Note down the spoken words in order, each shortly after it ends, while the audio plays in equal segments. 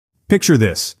Picture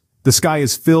this. The sky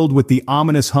is filled with the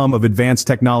ominous hum of advanced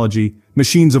technology,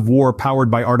 machines of war powered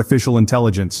by artificial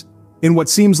intelligence. In what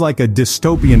seems like a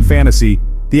dystopian fantasy,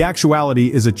 the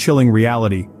actuality is a chilling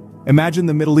reality. Imagine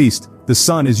the Middle East. The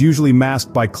sun is usually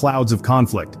masked by clouds of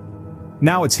conflict.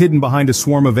 Now it's hidden behind a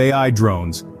swarm of AI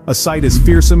drones, a sight as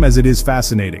fearsome as it is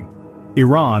fascinating.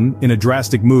 Iran, in a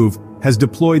drastic move, has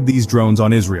deployed these drones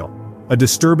on Israel. A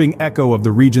disturbing echo of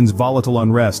the region's volatile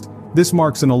unrest, this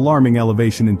marks an alarming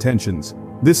elevation in tensions.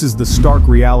 This is the stark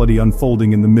reality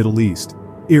unfolding in the Middle East.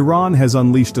 Iran has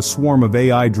unleashed a swarm of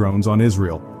AI drones on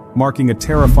Israel, marking a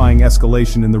terrifying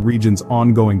escalation in the region's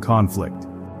ongoing conflict.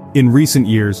 In recent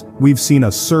years, we've seen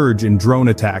a surge in drone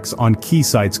attacks on key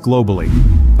sites globally.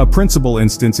 A principal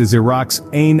instance is Iraq's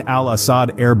Ain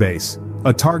al-Assad airbase,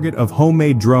 a target of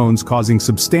homemade drones causing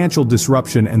substantial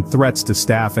disruption and threats to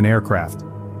staff and aircraft.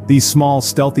 These small,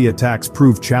 stealthy attacks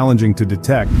prove challenging to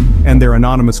detect, and their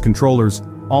anonymous controllers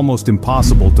almost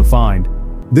impossible to find.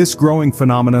 This growing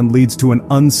phenomenon leads to an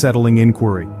unsettling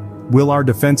inquiry. Will our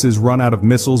defenses run out of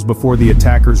missiles before the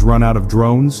attackers run out of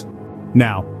drones?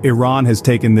 Now, Iran has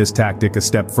taken this tactic a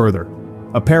step further.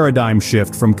 A paradigm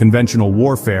shift from conventional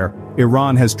warfare,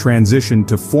 Iran has transitioned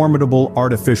to formidable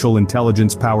artificial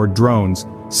intelligence-powered drones,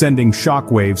 sending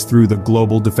shockwaves through the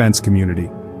global defense community.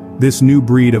 This new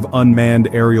breed of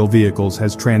unmanned aerial vehicles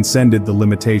has transcended the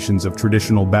limitations of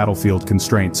traditional battlefield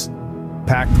constraints.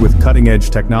 Packed with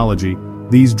cutting-edge technology,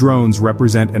 these drones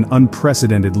represent an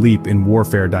unprecedented leap in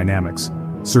warfare dynamics.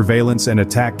 Surveillance and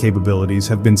attack capabilities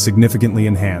have been significantly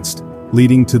enhanced,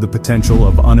 leading to the potential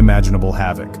of unimaginable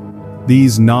havoc.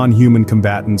 These non-human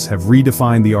combatants have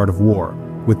redefined the art of war,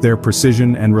 with their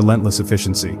precision and relentless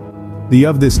efficiency. The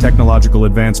of this technological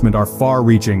advancement are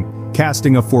far-reaching,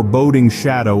 casting a foreboding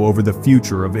shadow over the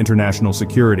future of international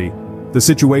security. The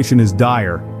situation is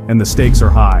dire, and the stakes are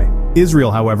high. Israel,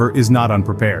 however, is not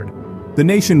unprepared. The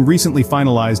nation recently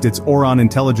finalized its Oran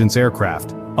intelligence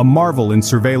aircraft, a marvel in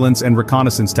surveillance and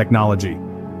reconnaissance technology.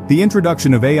 The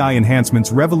introduction of AI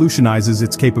enhancements revolutionizes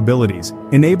its capabilities,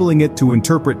 enabling it to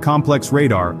interpret complex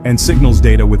radar and signals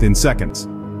data within seconds.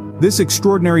 This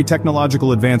extraordinary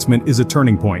technological advancement is a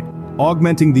turning point,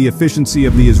 augmenting the efficiency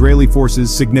of the Israeli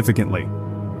forces significantly.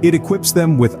 It equips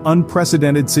them with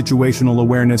unprecedented situational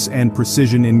awareness and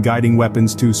precision in guiding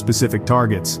weapons to specific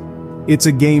targets. It's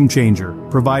a game changer,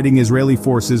 providing Israeli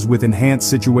forces with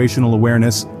enhanced situational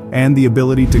awareness and the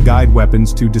ability to guide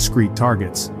weapons to discrete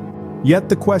targets. Yet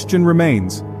the question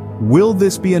remains, will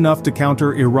this be enough to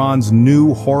counter Iran's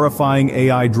new horrifying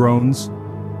AI drones?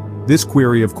 This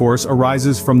query, of course,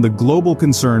 arises from the global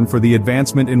concern for the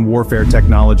advancement in warfare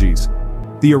technologies.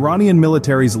 The Iranian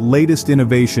military's latest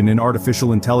innovation in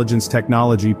artificial intelligence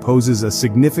technology poses a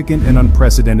significant and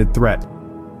unprecedented threat.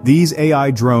 These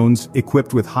AI drones,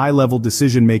 equipped with high-level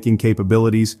decision-making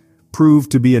capabilities, prove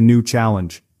to be a new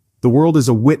challenge. The world is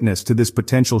a witness to this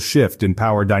potential shift in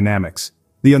power dynamics.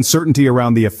 The uncertainty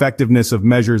around the effectiveness of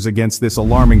measures against this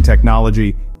alarming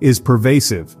technology is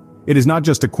pervasive. It is not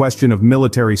just a question of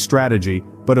military strategy,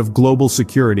 but of global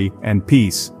security and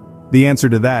peace. The answer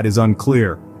to that is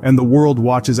unclear, and the world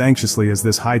watches anxiously as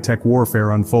this high-tech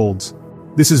warfare unfolds.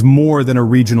 This is more than a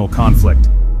regional conflict.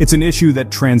 It's an issue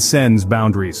that transcends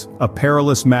boundaries, a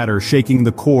perilous matter shaking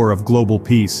the core of global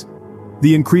peace.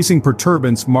 The increasing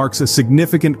perturbance marks a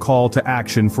significant call to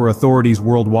action for authorities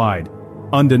worldwide.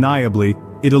 Undeniably,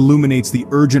 it illuminates the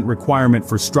urgent requirement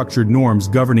for structured norms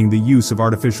governing the use of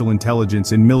artificial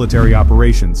intelligence in military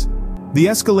operations. The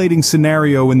escalating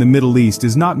scenario in the Middle East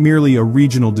is not merely a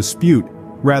regional dispute,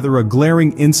 rather a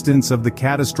glaring instance of the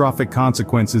catastrophic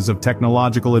consequences of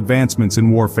technological advancements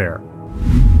in warfare.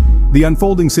 The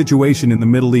unfolding situation in the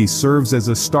Middle East serves as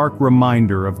a stark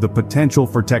reminder of the potential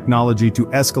for technology to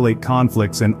escalate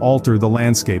conflicts and alter the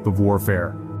landscape of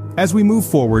warfare. As we move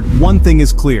forward, one thing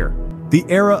is clear. The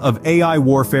era of AI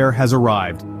warfare has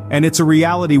arrived, and it's a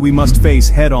reality we must face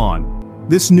head-on.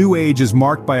 This new age is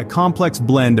marked by a complex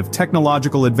blend of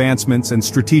technological advancements and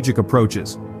strategic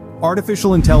approaches.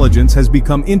 Artificial intelligence has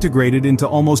become integrated into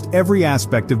almost every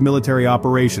aspect of military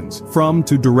operations, from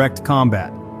to direct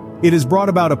combat. It has brought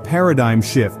about a paradigm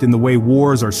shift in the way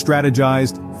wars are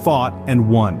strategized, fought, and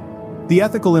won. The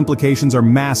ethical implications are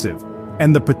massive,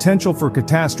 and the potential for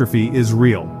catastrophe is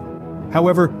real.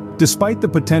 However, despite the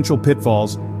potential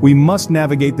pitfalls, we must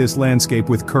navigate this landscape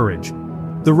with courage.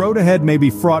 The road ahead may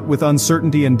be fraught with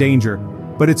uncertainty and danger,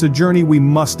 but it's a journey we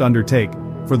must undertake,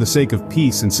 for the sake of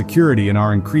peace and security in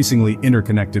our increasingly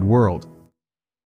interconnected world.